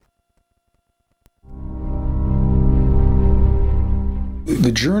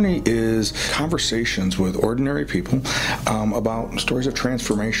The journey is conversations with ordinary people about stories of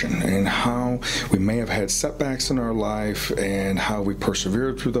transformation and how we may have had setbacks in our life and how we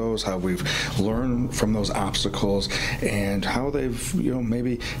persevered through those, how we've learned from those obstacles, and how they've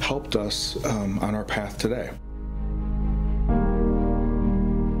maybe helped us on our path today.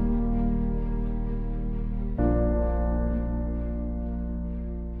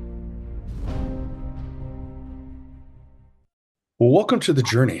 Well, welcome to the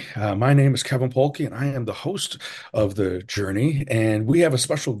Journey. My name is Kevin Polky, and I am the host of the Journey. And we have a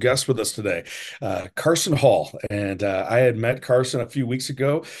special guest with us today, Carson Hall. And I had met Carson a few weeks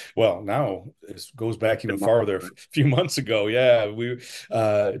ago. Well, now it goes back even farther, a few months ago. Yeah,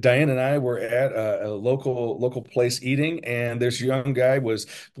 Diane and I were at a local place eating, and this young guy was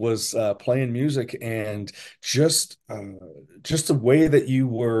playing music, and just just the way that you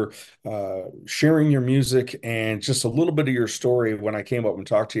were sharing your music and just a little bit of your story when I came up and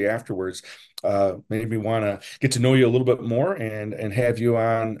talked to you afterwards made me want to get to know you a little bit more and have you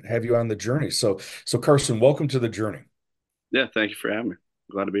on the journey. So Carson, welcome to the journey. Yeah, thank you for having me.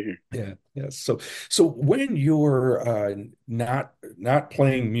 Glad to be here. Yeah. So when you're not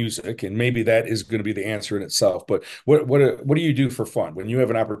playing music, and maybe that is going to be the answer in itself, but what do you do for fun when you have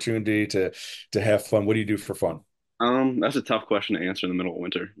an opportunity to have fun? What do you do for fun? That's a tough question to answer in the middle of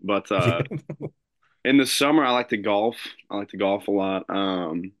winter. But in the summer, I like to golf. I like to golf a lot.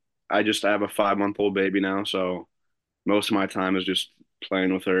 I have a 5 month old baby now, so most of my time is just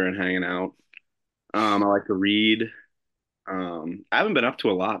playing with her and hanging out. I like to read. I haven't been up to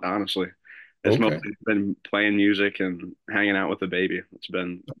a lot, honestly. It's Okay. mostly been playing music and hanging out with the baby. It's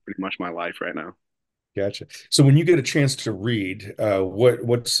been pretty much my life right now. Gotcha. So when you get a chance to read, what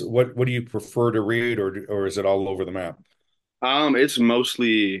do you prefer to read, or is it all over the map? It's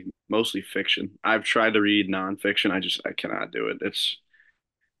mostly fiction. I've tried to read nonfiction. I cannot do it. It's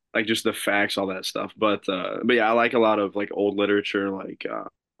like just the facts, all that stuff. But yeah, I like a lot of like old literature, like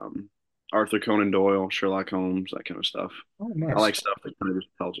um, Arthur Conan Doyle, Sherlock Holmes, that kind of stuff. Oh, I like nice. stuff that kind of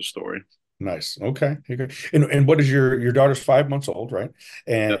just tells a story. Nice. Okay. And what is your daughter's 5 months old, right?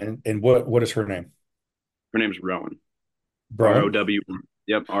 Yep. And what is her name? Her name's Rowan. R O Rowan? W.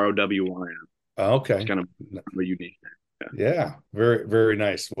 Yep. ROWYN. It's Okay. kind of a unique name. Yeah, very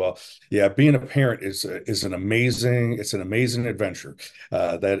nice. Well, yeah, being a parent is an amazing adventure.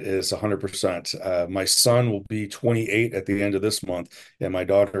 That is 100%. My son will be 28 at the end of this month, and my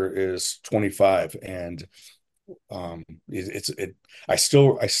daughter is 25. And I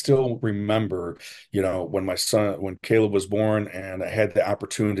still remember, when Caleb was born, and I had the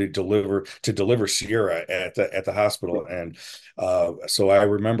opportunity to deliver Sierra at the hospital. And so I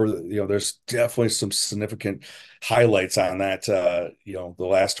remember that, there's definitely some significant highlights on that, the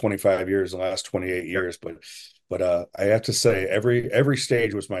last 25 years, the last 28 Yeah. years. But I have to say, every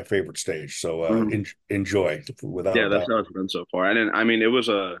stage was my favorite stage. So Mhm. enjoy, without Yeah, a that's doubt. how it's been so far. I mean, it was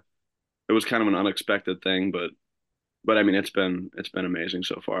kind of an unexpected thing, but I mean, it's been amazing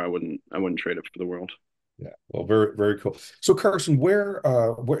so far. I wouldn't trade it for the world. Yeah, well, very cool. So Carson,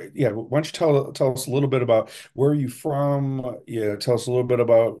 yeah, why don't you tell us a little bit about where are you from? Yeah, tell us a little bit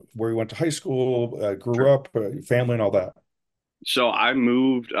about where you went to high school, grew Sure. up, your family, and all that. So I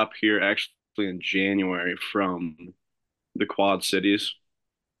moved up here actually in January from the Quad Cities.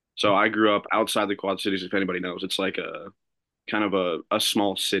 So I grew up outside the Quad Cities, if anybody knows. It's like a kind of a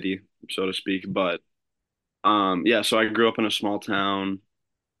small city, so to speak. But yeah, so I grew up in a small town.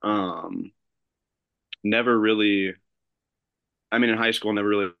 Um, never really, I mean, in high school, never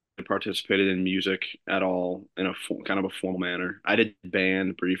really participated in music at all in a kind of a formal manner. I did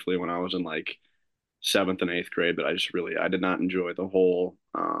band briefly when I was in like seventh and eighth grade, but I did not enjoy the whole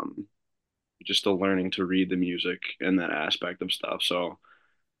just the learning to read the music and that aspect of stuff. So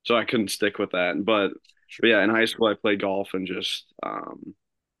I couldn't stick with that. But Sure. yeah, in high school I played golf and just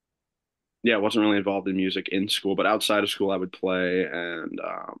yeah, I wasn't really involved in music in school, but outside of school I would play and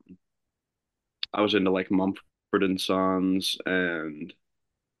I was into like Mumford and Sons and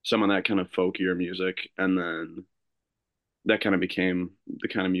some of that kind of folkier music, and then that kind of became the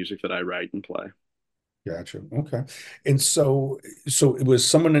kind of music that I write and play. Gotcha. Okay. And so it was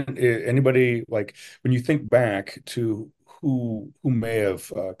someone, anybody, like, when you think back to who may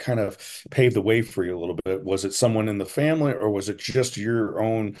have kind of paved the way for you a little bit, was it someone in the family, or was it just your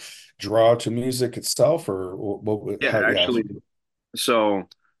own draw to music itself, or Yeah, how, yeah. actually, so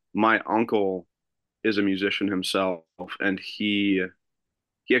my uncle is a musician himself, and he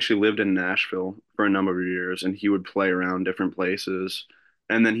actually lived in Nashville for a number of years, and he would play around different places,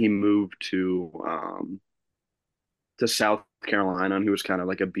 and then he moved to South Carolina, and he was kind of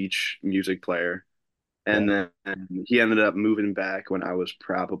like a beach music player. And Okay. then he ended up moving back when I was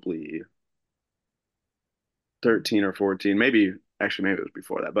probably 13 or 14, maybe actually maybe it was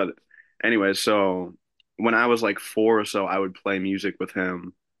before that. But anyway, so when I was like 4 or so, I would play music with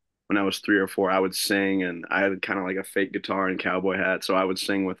him. When I was 3 or 4, I would sing, and I had kind of like a fake guitar and cowboy hat, so I would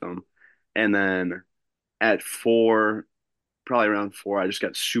sing with him. And then at 4, probably around 4, I just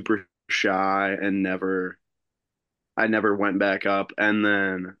got super shy and I never went back up. And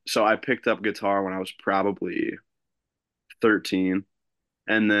then so I picked up guitar when I was probably 13.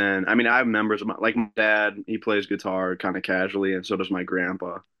 And then, I mean, I have members of like my dad, he plays guitar kind of casually, and so does my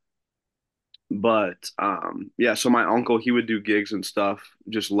grandpa. But yeah, so my uncle, he would do gigs and stuff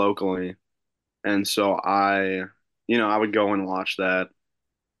just locally. And so I would go and watch that.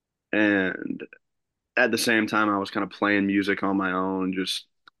 And at the same time, I was kind of playing music on my own, just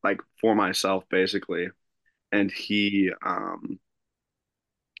like for myself, basically. And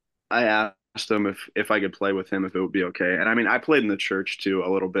I asked him if I could play with him, if it would be okay. And I mean, I played in the church too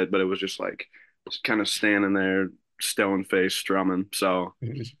a little bit, but it was just like just kind of standing there, stone face, strumming.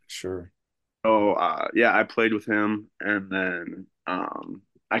 Sure. Yeah, I played with him, and then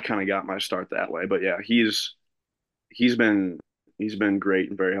I kind of got my start that way. But yeah, he's been he's been great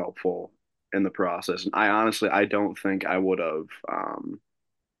and very helpful in the process. And I don't think I would have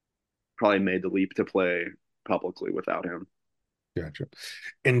probably made the leap to play publicly without him. Gotcha.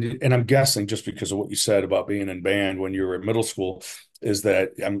 And I'm guessing just because of what you said about being in band when you were in middle school, is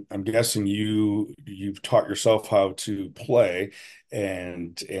that I'm guessing you've taught yourself how to play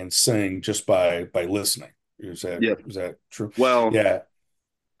and sing just by listening. Yeah. Is that true? Well, Yeah.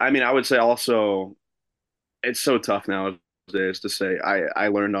 I mean, I would say also it's so tough nowadays to say I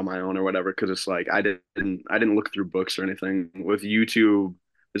learned on my own or whatever because it's like I didn't look through books or anything. With YouTube,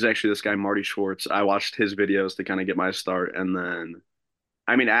 there's actually this guy Marty Schwartz. I watched his videos to kind of get my start, and then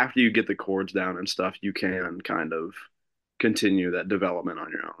I mean after you get the chords down and stuff, you can kind of continue that development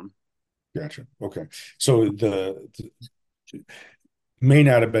on your own. Gotcha. Okay. So the may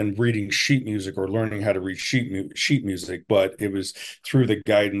not have been reading sheet music or learning how to read sheet music, but it was through the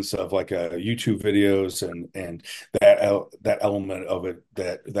guidance of like YouTube videos and that element of it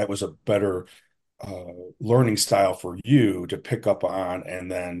that was a better uh, learning style for you to pick up on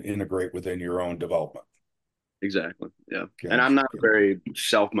and then integrate within your own development. Exactly. Yeah. And I'm Gotcha. not a very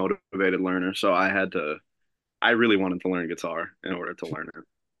self-motivated learner, so I really wanted to learn guitar in order to learn it.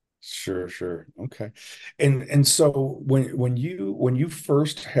 Sure, sure. Okay. And so when you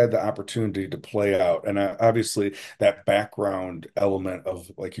first had the opportunity to play out, and obviously that background element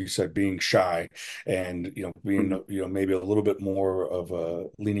of, like you said, being shy and being Mhm. maybe a little bit more of a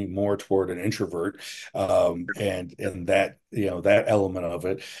leaning more toward an introvert, and that that element of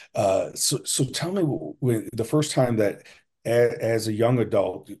it. So tell me when the first time that as a young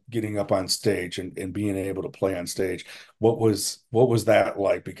adult getting up on stage and being able to play on stage, what was that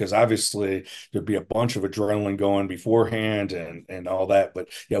like? Because obviously there'd be a bunch of adrenaline going beforehand and all that. But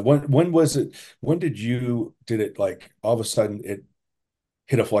yeah, when was it? When did it like all of a sudden it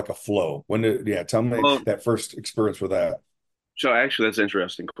hit off like a flow? When did yeah? Tell me Well, that first experience with that. so actually that's an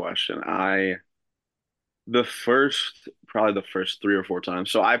interesting question. Probably the first 3 or 4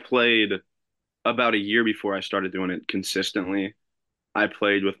 times. So I played about a year before I started doing it consistently. I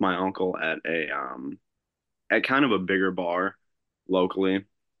played with my uncle at kind of a bigger bar locally.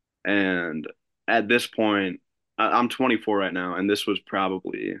 And at this point, I'm 24 right now, and this was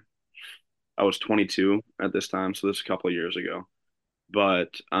probably I was 22 at this time, so this is a couple of years ago.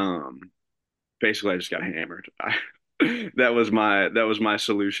 But basically, I just got hammered. That was my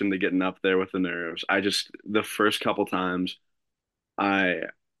solution to getting up there with the nerves. I just the first couple times, I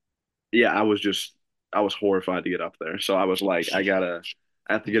yeah, I was horrified to get up there. So I was like, I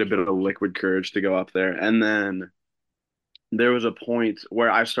have to get a bit of liquid courage to go up there. And then there was a point where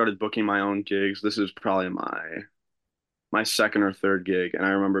I started booking my own gigs. This is probably my second or third gig, and I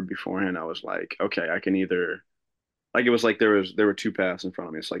remember beforehand I was like, okay, I can either like it was like there were two paths in front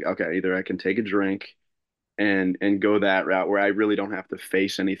of me. It's like, okay, either I can take a drink and go that route where I really don't have to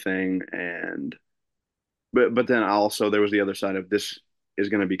face anything, and but then also there was the other side of this is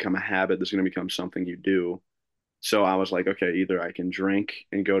going to become a habit. This is going to become something you do. So I was like, okay, either I can drink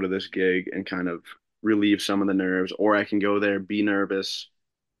and go to this gig and kind of relieve some of the nerves, or I can go there, be nervous,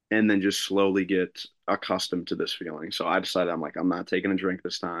 and then just slowly get accustomed to this feeling. So I decided I'm not taking a drink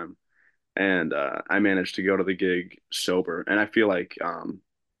this time. And I managed to go to the gig sober. And I feel like,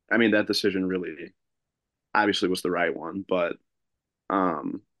 I mean, that decision really obviously was the right one.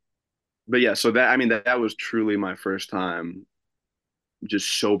 Um, but yeah, so that, I mean, that was truly my first time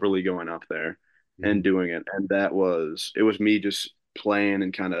just soberly going up there and Mhm. doing it. And it was me just playing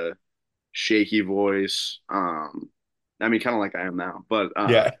and kind of shaky voice. I mean, kind of like I am now, but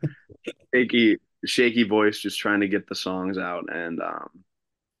Yeah. shaky, shaky voice, just trying to get the songs out, and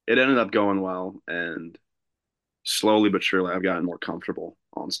it ended up going well. And slowly but surely, I've gotten more comfortable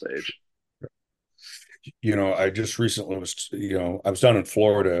on stage. I just recently was, I was down in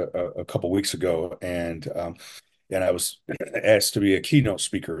Florida a couple weeks ago, and I was asked to be a keynote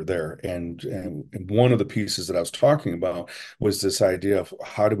speaker there. And one of the pieces that I was talking about was this idea of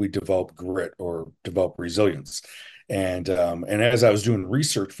how do we develop grit or develop resilience. And as I was doing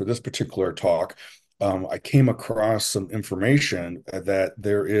research for this particular talk, I came across some information that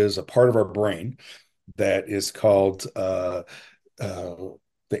there is a part of our brain that is called uh,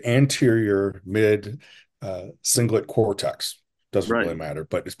 the anterior mid cingulate cortex. Doesn't Right. really matter,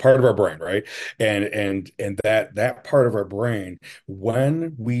 but it's part of our brain, right? And that part of our brain,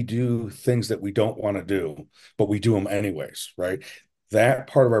 when we do things that we don't want to do, but we do them anyways, right? That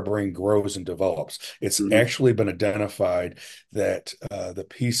part of our brain grows and develops. It's Hmm. actually been identified that the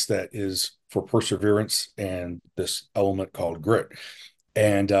piece that is for perseverance and this element called grit.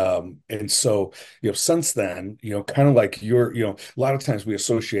 And so, since then, kind of like a lot of times we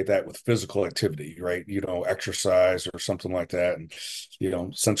associate that with physical activity, right? Exercise or something like that. And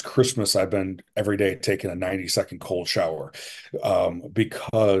since Christmas, I've been every day taking a 90-second cold shower,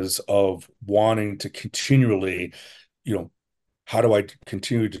 because of wanting to continually, you know how do I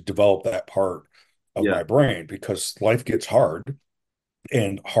continue to develop that part of Yeah. my brain? Because life gets hard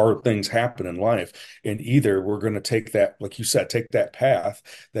and hard things happen in life. And either we're going to take that, like you said, take that path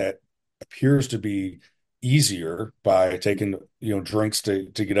that appears to be easier by taking, drinks to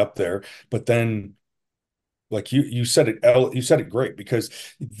get up there. But then, like you said it great, because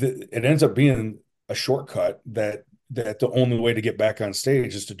it ends up being a shortcut that the only way to get back on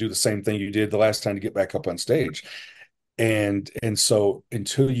stage is to do the same thing you did the last time to get back up on stage. And so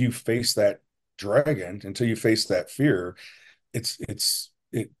until you face that dragon, until you face that fear,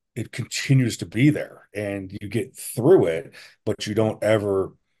 it continues to be there, and you get through it, but you don't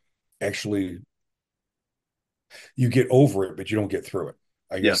ever actually, you get over it, but you don't get through it.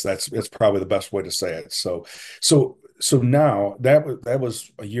 I Yeah. guess that's probably the best way to say it. So now that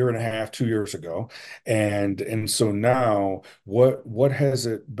was a year and a half, 2 years ago. And so now what has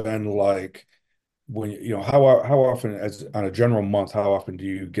it been like when how often, as on a general month, how often do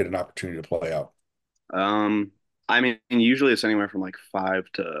you get an opportunity to play out? Um, I mean, usually it's anywhere from like 5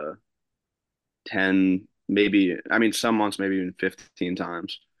 to 10, maybe. I mean, some months maybe even 15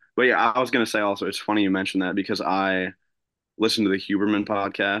 times. But yeah, I was gonna say also, it's funny you mentioned that because I listened to the Huberman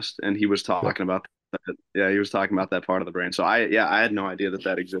podcast and he was Yeah. talking about that. Yeah, he was talking about that part of the brain. So I had no idea that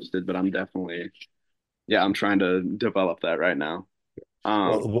that existed, but I'm definitely, yeah, I'm trying to develop that right now.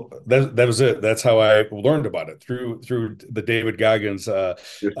 Um, Well, that was it. That's how I learned about it, through the David Goggins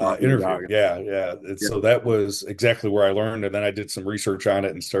just talking to interview. Doug. Yeah, yeah. And Yeah. so that was exactly where I learned, and then I did some research on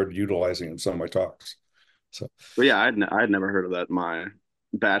it and started utilizing it in some of my talks. So, But yeah, I had never heard of that in my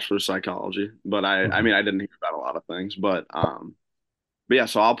bachelor's psychology, but I mhm. mean I didn't hear about a lot of things, but yeah,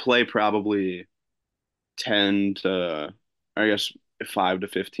 so I'll play probably 10 to, I guess, 5 to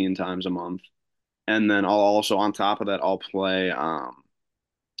 15 times a month. And then I'll also, on top of that, I'll play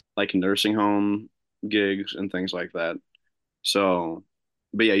like nursing home gigs and things like that. So,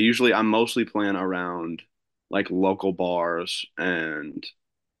 but yeah, usually I'm mostly playing around like local bars and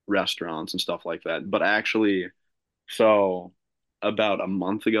restaurants and stuff like that. But actually, so about a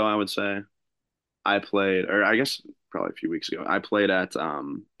month ago, I would say, I played, or I guess probably a few weeks ago, I played at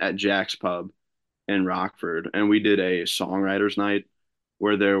Jack's Pub in Rockford, and we did a songwriters night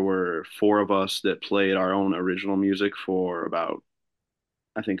where there were four of us that played our own original music for about,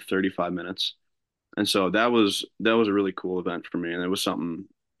 I think, 35 minutes. And so that was a really cool event for me, and it was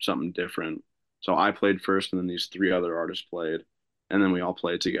something different. So I played first, and then these three other artists played, and then we all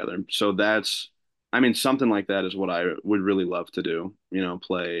played together. So I mean, something like that is what I would really love to do.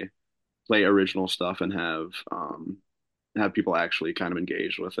 Play original stuff and have people actually kind of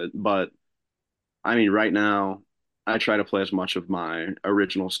engaged with it. But I mean, right now, I try to play as much of my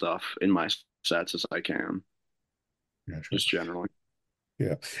original stuff in my sets as I can, Gotcha. just generally.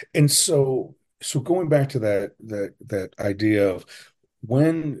 Yeah. And so going back to that idea of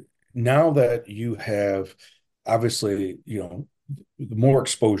when now that you have, obviously, the more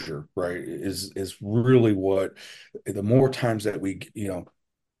exposure, right, is really what, the more times that we,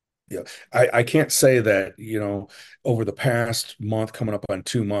 yeah, I can't say that, over the past month, coming up on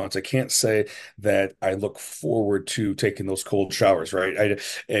 2 months, I can't say that I look forward to taking those cold showers, right?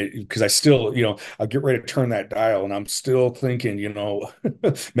 Because I still, I'll get ready to turn that dial, and I'm still thinking,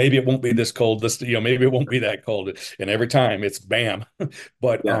 maybe it won't be this cold, maybe it won't be that cold. And every time it's bam.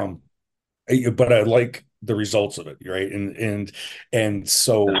 But Yeah. but I like the results of it, right? And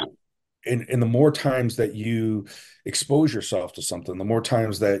so and the more times that you expose yourself to something, the more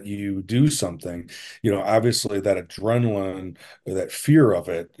times that you do something, obviously that adrenaline or that fear of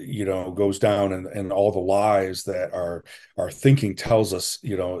it, goes down, and all the lies that our thinking tells us,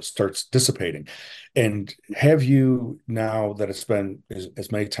 it starts dissipating. And have you, now that it's been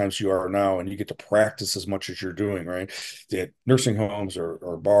as many times you are now, and you get to practice as much as you're doing, right? At nursing homes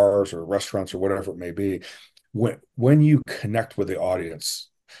or bars or restaurants or whatever it may be, when you connect with the audience,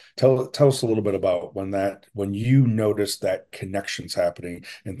 tell us a little bit about when you notice that connection's happening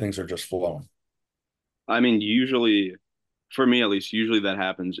and things are just flowing. I mean, usually, for me at least, usually that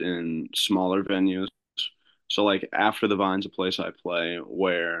happens in smaller venues. So like after the Vine's a place I play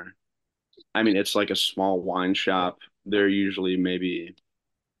where, I mean, it's like a small wine shop. There are usually maybe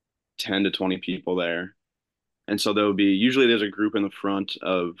 10 to 20 people there. And so there'll be usually there's a group in the front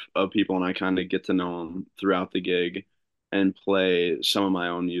of people, and I kind of get to know them throughout the gig and play some of my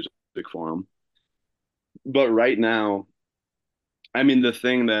own music for them. But right now, I mean, the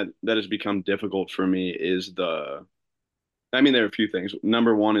thing that has become difficult for me is I mean, there are a few things.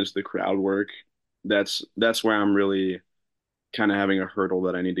 Number one is the crowd work. That's where I'm really kind of having a hurdle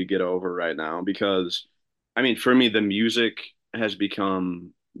that I need to get over right now because, I mean, for me, the music has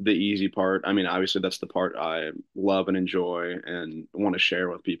become the easy part. I mean, obviously that's the part I love and enjoy and want to share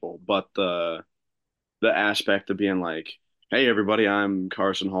with people. But the aspect of being like, hey, everybody, I'm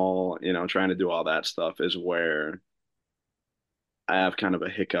Carson Hall, trying to do all that stuff is where I have kind of a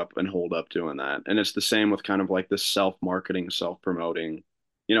hiccup and hold up doing that. And it's the same with kind of like the self-marketing, self-promoting.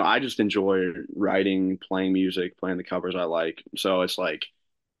 I just enjoy writing, playing music, playing the covers I like. So it's like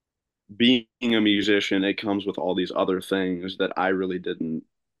being a musician, it comes with all these other things that I really didn't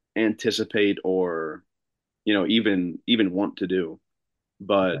anticipate or, even want to do.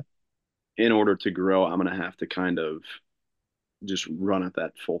 But in order to grow, I'm gonna have to kind of just run at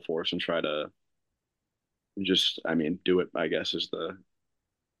that full force and try to just, I mean, do it, I guess is the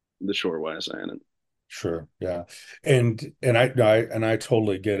short way of saying it. Sure. Yeah. And I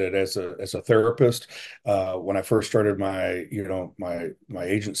totally get it as a therapist. When I first started my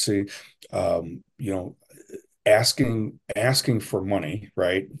agency, you know, asking for money,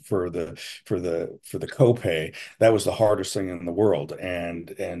 right? For the copay, that was the hardest thing in the world.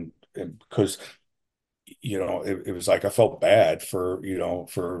 And because it was like I felt bad for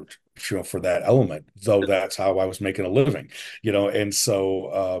that element, though that's how I was making a living, and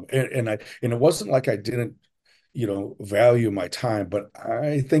so and it wasn't like I didn't value my time, but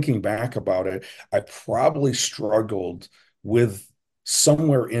thinking back about it, I probably struggled with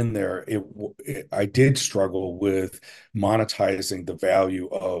somewhere in there. I did struggle with monetizing the value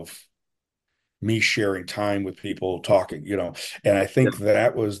of me sharing time with people talking, and I Yeah. think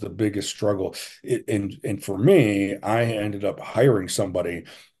that was the biggest struggle. And for me, I ended up hiring somebody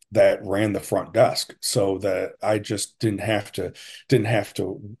that ran the front desk so that I just didn't have to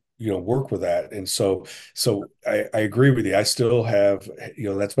work with that. And so I agree with you. I still have,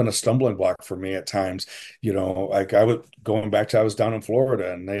 that's been a stumbling block for me at times. Like I was going back to, I was down in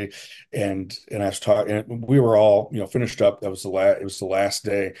Florida, and I was talking, and we were all finished up. That was it was the last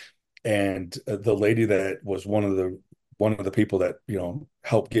day, and the lady that was one of the people that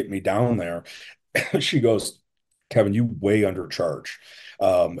helped get me down there, she goes, Kevin, you way undercharge.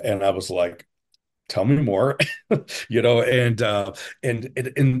 And I was like, tell me more. And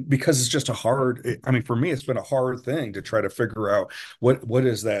because it's just I mean, for me, it's been a hard thing to try to figure out what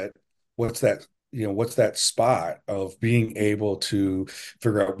is that, what's that spot of being able to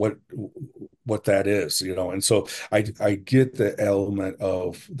figure out what that is, and so I get the element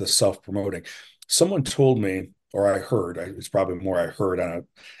of the self-promoting. Someone told me, or I heard, it's probably more I heard on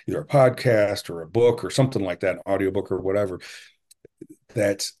either a podcast or a book or something like that, an audiobook or whatever,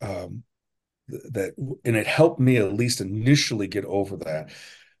 that that and it helped me at least initially get over that,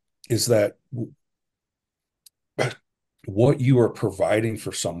 is that what you are providing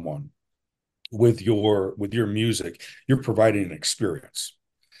for someone with your music, you're providing an experience.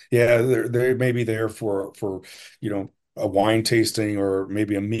 Yeah, they may be there for a wine tasting or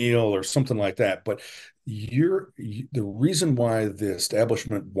maybe a meal or something like that, but the reason why the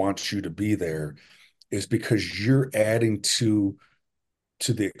establishment wants you to be there is because you're adding to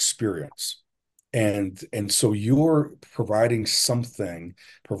the experience. And so you're providing a service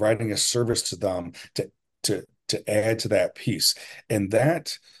to them to add to that piece. And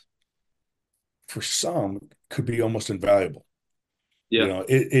that for some could be almost invaluable. Yeah.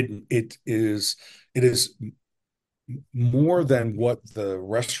 It is more than what the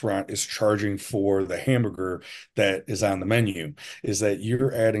restaurant is charging for the hamburger that is on the menu, is that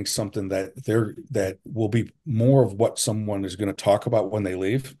you're adding something that will be more of what someone is going to talk about when they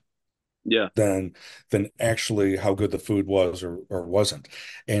leave Yeah. than actually how good the food was or wasn't.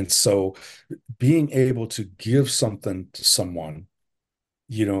 And so being able to give something to someone,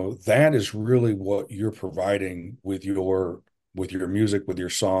 that is really what you're providing with your music, with your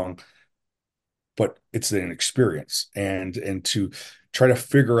song, but it's an experience. And to try to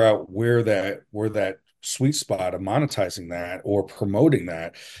figure out where that sweet spot of monetizing that or promoting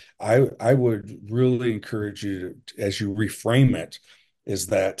that, I would really encourage you to, as you reframe it, is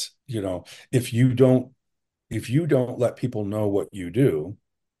that, if you don't let people know what you do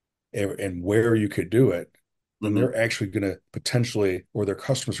and where you could do it, then Hmm. they're actually going to potentially, or their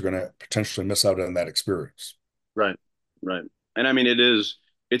customers are going to potentially miss out on that experience. Right. Right. And I mean,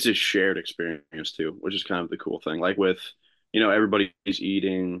 it's a shared experience too, which is kind of the cool thing. Like with, everybody's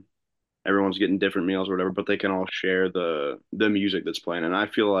eating, everyone's getting different meals or whatever, but they can all share the music that's playing. And I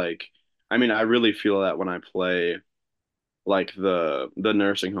feel like, I mean, I really feel that when I play like the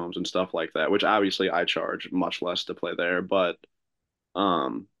nursing homes and stuff like that, which obviously I charge much less to play there,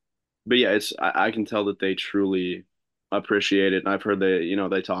 um but yeah, I can tell that they truly appreciate it. And I've heard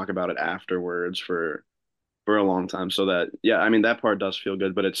they talk about it afterwards for a long time. So that, yeah, I mean, that part does feel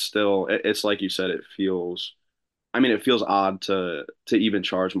good, but it's still, it's like you said, I mean, it feels odd to even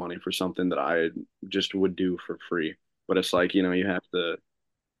charge money for something that I just would do for free. But it's like, you have to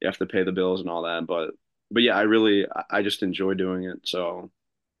pay the bills and all that. But yeah, I just enjoy doing it. So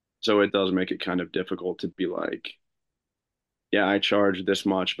it does make it kind of difficult to be like, yeah, I charge this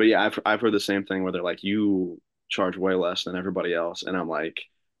much. But yeah, I've heard the same thing where they're like, you charge way less than everybody else. And I'm like,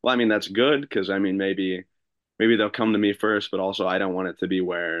 well, I mean, that's good because I mean, maybe they'll come to me first, but also I don't want it to be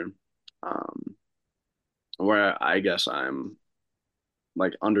um, where I guess I'm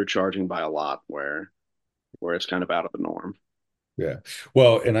like undercharging by a lot, where it's kind of out of the norm. Yeah.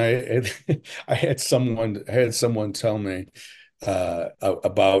 Well, and I had someone tell me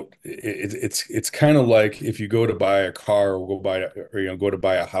about it's kind of like if you go to buy a car or go to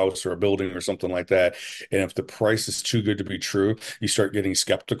buy a house or a building or something like that, and if the price is too good to be true, you start getting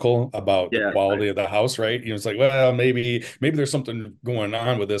skeptical about the Yeah, right. quality of the house, right? It's like, well, maybe there's something going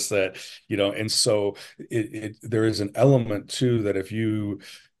on with this that, and so there is an element too that if you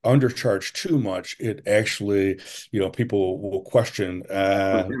undercharge too much, it actually, people will question,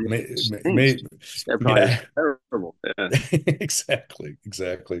 Thanks. That probably is yeah. terrible. Yeah. Exactly.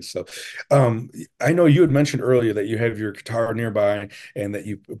 So, I know you had mentioned earlier that you have your guitar nearby and that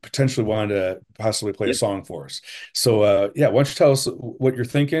you potentially wanted to possibly play a Yep. song for us. So, yeah, why don't you tell us what you're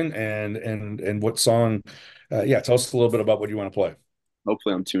thinking and what song? Yeah, tell us a little bit about what you want to play.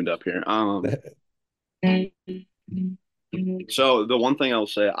 Hopefully I'm tuned up here. So the one thing I'll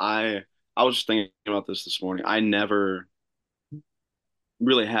say, I was just thinking about this morning. I never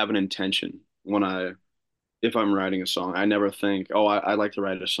really have an intention if I'm writing a song. I never think, oh, I'd like to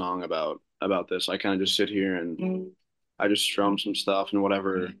write a song about this. I kind of just sit here and I just strum some stuff and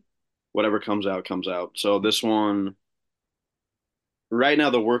whatever comes out comes out. So this one right now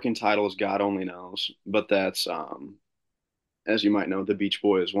the working title is God Only Knows, but that's as you might know, the Beach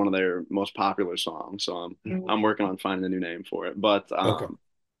Boys, one of their most popular songs. So I'm working on finding a new name for it. Okay.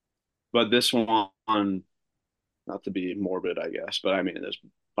 But this one, not to be morbid, I guess, but I mean it is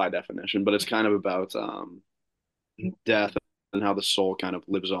by definition, but it's kind of about death and how the soul kind of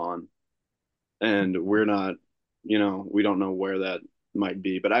lives on. And we're not, we don't know where that might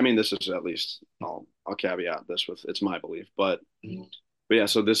be. But I mean, this is at least I'll caveat this with it's my belief. But yeah,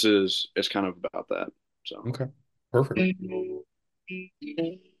 so it's kind of about that. So Okay. Perfect.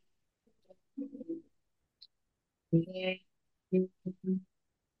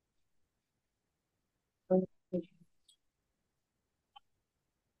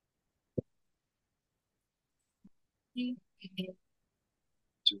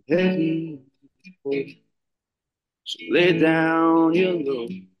 too heavy, so lay down your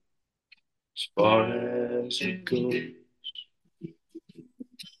load as far as it goes.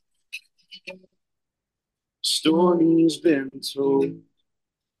 Story's been told.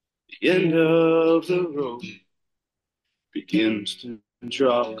 The end of the road begins to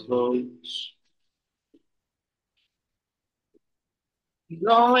draw close.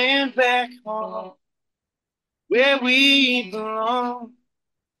 Going back home where we belong,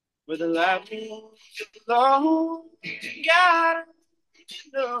 where the light will belong. God,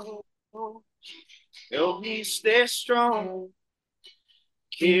 know, help me stay strong,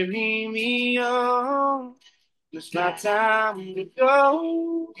 carry me on. It's my time to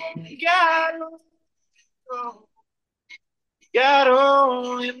go. God, know. God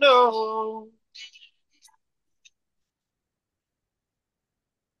only knows.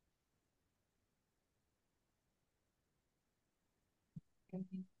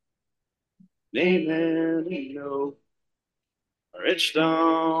 Amen, you know, etched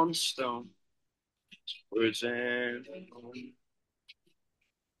on stone, words and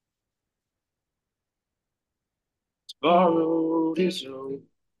borrowed his own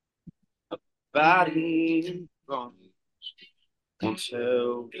body and gone, once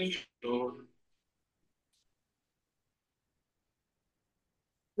held shore.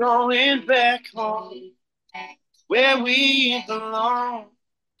 Going back home where we belong,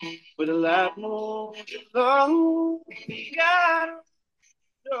 with a lot more to go. God,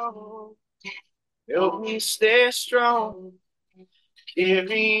 oh, help me stay strong,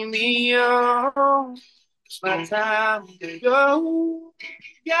 carry me on. It's my time to go.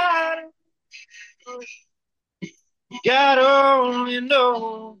 God, God only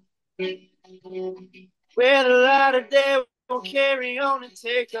knows where the light of day will carry on and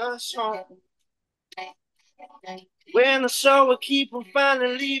take us home. When the soul will keep on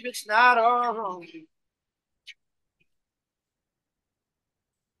finally leave, it's not our own.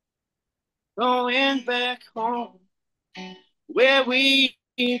 Going back home where we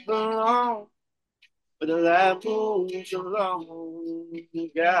belong, where the light moves along.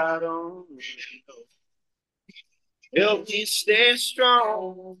 God only knows. Help me stay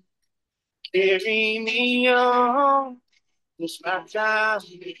strong, carry me on. It's my time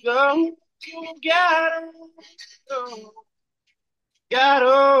to go. God only knows. God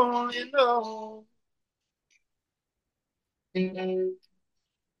only knows.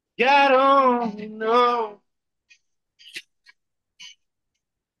 God only knows.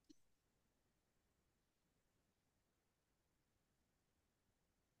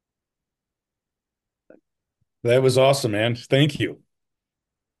 That was awesome, man. Thank you.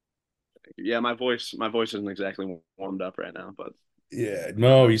 Yeah, my voice isn't exactly warmed up right now, but Yeah, I don't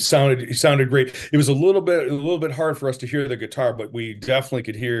no, know. you sounded great. It was a little bit hard for us to hear the guitar, but we definitely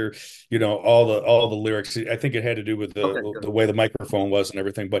could hear, all the lyrics. I think it had to do with Okay, the good. the way the microphone was and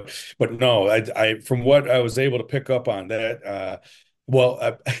everything. But no, I from what I was able to pick up on that,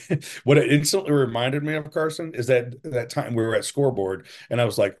 well, what it instantly reminded me of, Carson, is that time we were at Scoreboard, and I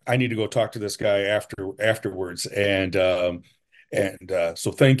was like, I need to go talk to this guy afterwards, and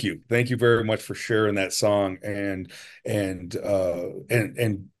so thank you very much for sharing that song and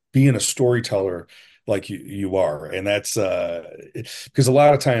being a storyteller like you are. And that's because a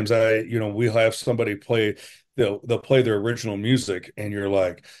lot of times we'll have somebody play, they'll play their original music and you're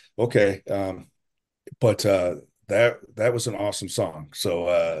like, okay, but that was an awesome song. So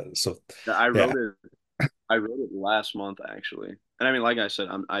I yeah. wrote it. I wrote it last month actually, and I mean, like I said,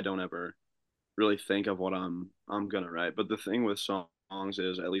 I don't ever really think of what I'm gonna write. But the thing with songs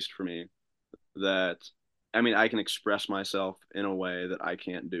is, at least for me, that I mean, I can express myself in a way that I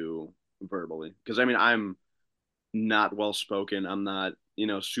can't do verbally. Because I mean, I'm not well spoken. I'm not,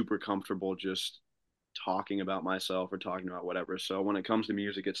 super comfortable just talking about myself or talking about whatever. So when it comes to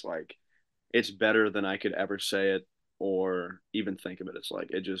music, it's like it's better than I could ever say it or even think of it. It's like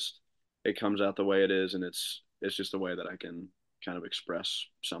it comes out the way it is, and it's just a way that I can kind of express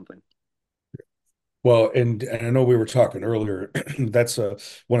something. Well, and I know we were talking earlier. That's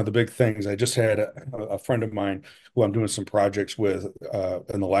one of the big things. I just had a friend of mine who I'm doing some projects with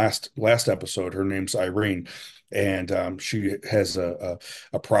in the last episode. Her name's Irene, and she has a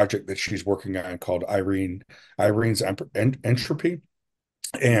project that she's working on called Irene's Entropy.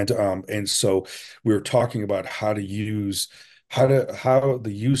 And so we were talking about how the use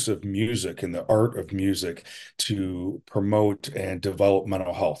of music and the art of music to promote and develop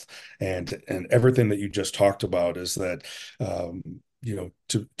mental health. And everything that you just talked about is that to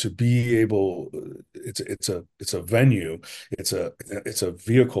be able, it's a venue, it's a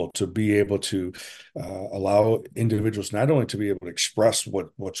vehicle to be able to allow individuals not only to be able to express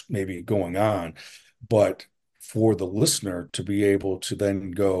what's maybe going on, but for the listener to be able to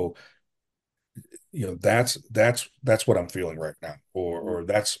then go, that's what I'm feeling right now, or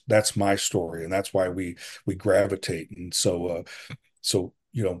that's my story, and that's why we gravitate. And so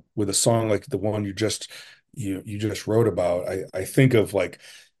with a song like the one you just wrote about, I think of, like,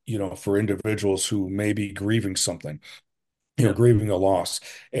 for individuals who may be grieving something, Yeah. grieving a loss,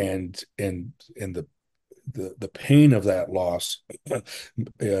 and the pain of that loss,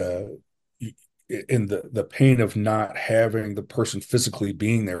 in the pain of not having the person physically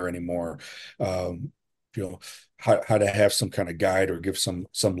being there anymore. um you know how to have some kind of guide or give some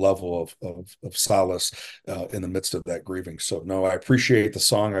level of solace in the midst of that grieving. So no, I appreciate the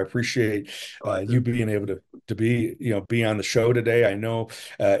song. I appreciate I liked it. you being able to be, be on the show today. I know,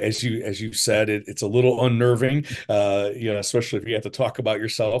 as you said, it's a little unnerving, especially if you have to talk about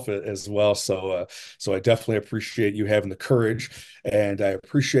yourself as well. So I definitely appreciate you having the courage, and I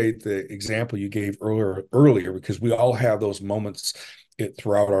appreciate the example you gave earlier, because we all have those moments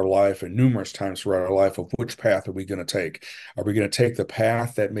throughout our life, and numerous times throughout our life, of which path are we going to take? Are we going to take the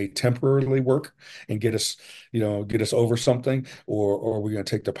path that may temporarily work and get us over something, or are we going to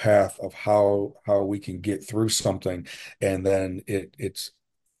take the path of how we can get through something, and then it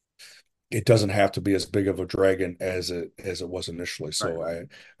doesn't have to be as big of a dragon as it was initially. Right. So I Yeah,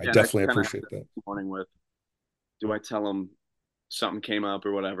 and I definitely kind of had appreciate this that. morning with, do I tell them something came up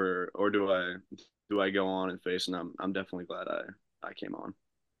or whatever, or do I go on and face? And I'm definitely glad I came on.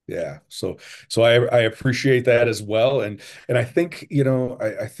 Yeah. So I appreciate that as well. And I think,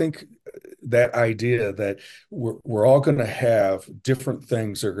 I think that idea that we're all going to have different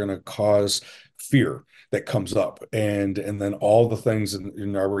things that are going to cause fear that comes up, and then all the things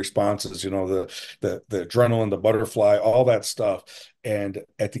in our responses, the adrenaline, the butterfly, all that stuff. And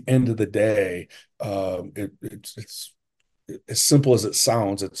at the end of the day, it's as simple as it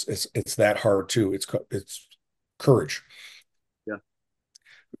sounds. It's that hard too. It's courage,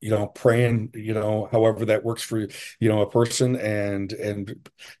 Yeah. praying, however that works for a person, and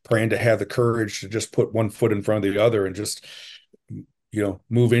praying to have the courage to just put one foot in front of the other and just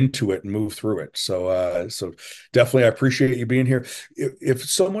move into it and move through it. So definitely I appreciate you being here. If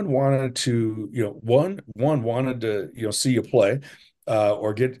someone wanted to, one wanted to, see you play,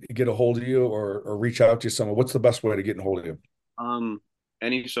 or get a hold of you, or reach out to you someone, what's the best way to get a hold of you? Um,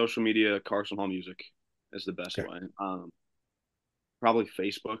 any social media, Carson Hall Music is the best Okay, way. Probably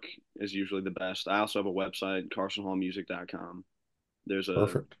Facebook is usually the best. I also have a website, carsonhallmusic.com. There's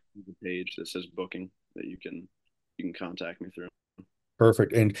perfect. a page that says booking that you can contact me through.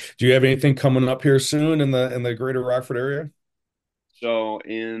 Perfect. And do you have anything coming up here soon in the greater Rockford area? So I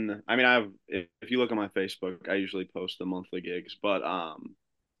mean, if you look on my Facebook, I usually post the monthly gigs, but I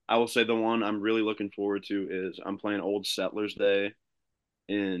will say the one I'm really looking forward to is I'm playing Old Settlers Day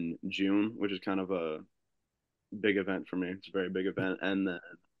in June, which is kind of a big event for me. It's a very big event, and then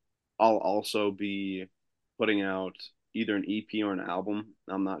I'll also be putting out either an EP or an album.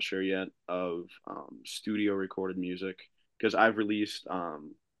 I'm not sure yet, of studio recorded music, because I've released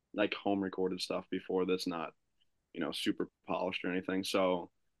like home recorded stuff before that's not super polished or anything. So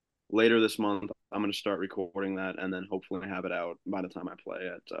later this month, I'm going to start recording that, and then hopefully have it out by the time I play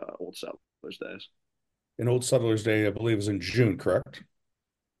at Old Settlers Days. And Old Settlers Day, I believe, is in June, correct?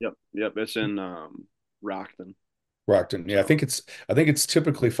 Yep, yep. It's in Rockton. Rockton. Yeah, So I think it's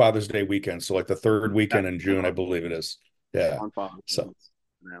typically Father's Day weekend, so like the third that's weekend in June, I believe it is. Yeah. on Father's Day. So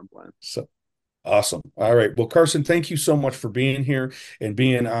I'm playing. so awesome. All right. Well, Carson, thank you so much for being here and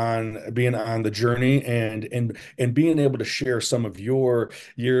being on the journey, and being able to share some of your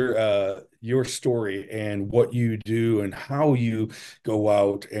story and what you do and how you go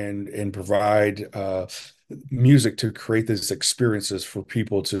out and provide music to create these experiences for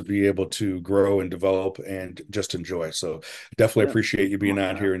people to be able to grow and develop and just enjoy. So definitely Yeah, appreciate thanks you so being much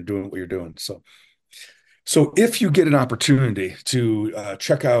on for here having and doing what you're doing. So if you get an opportunity to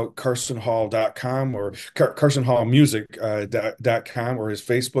check out carsonhall.com, or carsonhallmusic.com, or his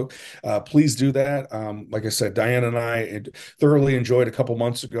Facebook, please do that. Like I said, Diane and I thoroughly enjoyed a couple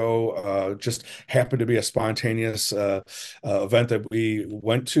months ago. Just happened to be a spontaneous event that we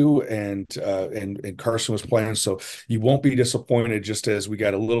went to, and Carson was playing. So you won't be disappointed, just as we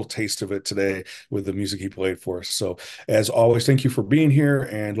got a little taste of it today with the music he played for us. So as always, thank you for being here,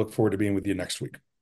 and look forward to being with you next week.